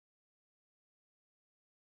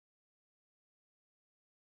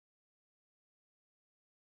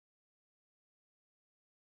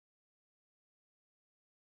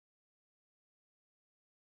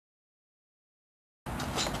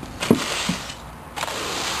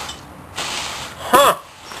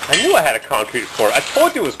I had a concrete floor. I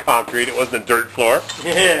told you it was concrete. It wasn't a dirt floor.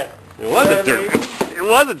 Yeah. It was a dirt. It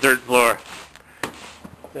was a dirt floor.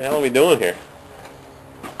 What the hell are we doing here?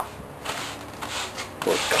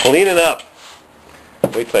 We're cleaning up.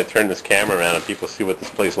 Wait till I turn this camera around and people see what this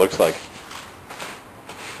place looks like.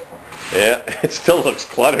 Yeah, it still looks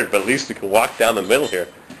cluttered, but at least we can walk down the middle here.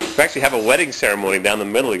 We actually have a wedding ceremony down the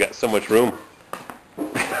middle. We got so much room.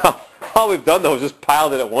 All we've done though is just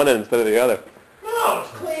piled it at one end instead of the other. No,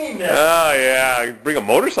 it's clean now. Oh yeah, bring a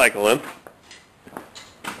motorcycle in.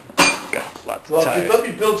 Got lots of tires. Well, if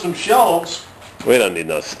you build some shelves, We don't need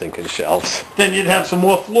no stinking shelves. then you'd have some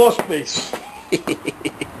more floor space.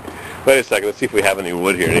 Wait a second, let's see if we have any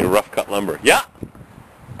wood here, any rough cut lumber. Yeah!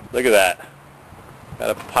 Look at that. Got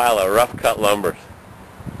a pile of rough cut lumber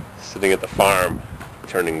sitting at the farm,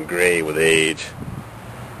 turning gray with age.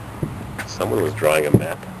 Someone was drawing a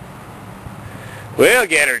map. We'll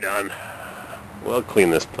get her done. We'll clean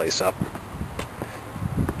this place up.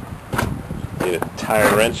 Need a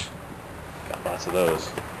tire wrench. Got lots of those.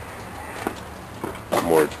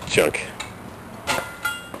 More junk.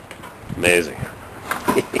 Amazing.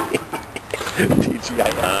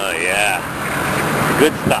 TGI. Oh yeah.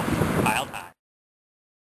 Good stuff. Piled high.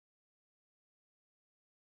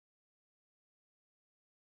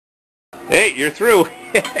 Hey, you're through.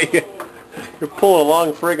 You're pulling a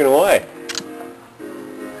long friggin' way.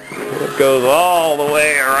 It goes all the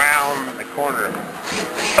way around the corner.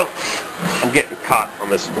 Oh, I'm getting caught on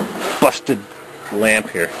this busted lamp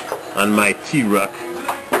here on my T-Ruck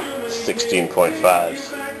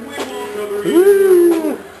 16.5s.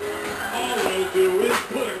 Woo!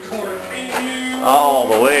 All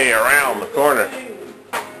the way around the corner.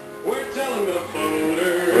 We're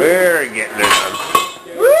getting it done.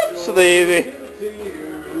 Whoops, daisy.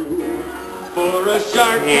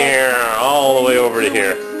 Here, all the way over to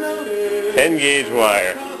here. 10 gauge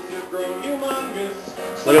wire.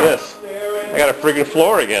 Look at this. I got a friggin'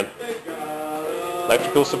 floor again.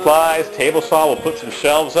 Electrical supplies, table saw. We'll put some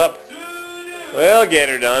shelves up. We'll get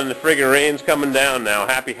her done. The friggin' rain's coming down now.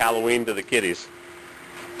 Happy Halloween to the kiddies.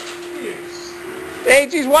 Hey,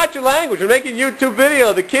 geez, watch your language. We're making a YouTube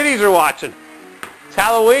video. The kiddies are watching. It's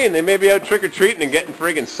Halloween. They may be out trick-or-treating and getting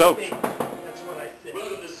friggin' soaked. That's what I think.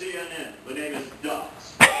 Welcome to CNN. My name is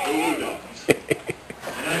Dogs.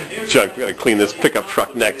 Junk, we gotta clean this pickup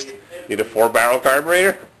truck next. Need a 4-barrel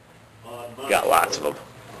carburetor? Got lots of them.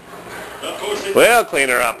 We'll clean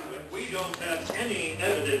her up. We don't have any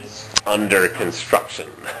evidence. Under construction.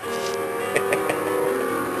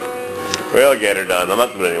 We'll get her done. I'm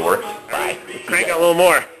not doing any work. Bye. Crank out a little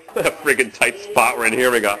more. A friggin' tight spot we're in here.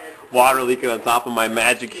 We got water leaking on top of my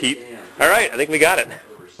magic heat. Alright, I think we got it.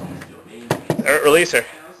 Release her.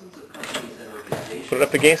 Put it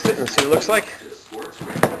up against it and see what it looks like.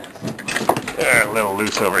 A little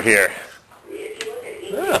loose over here.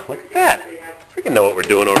 Oh, look at that. Freaking know what we're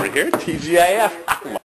doing over here. TGIF.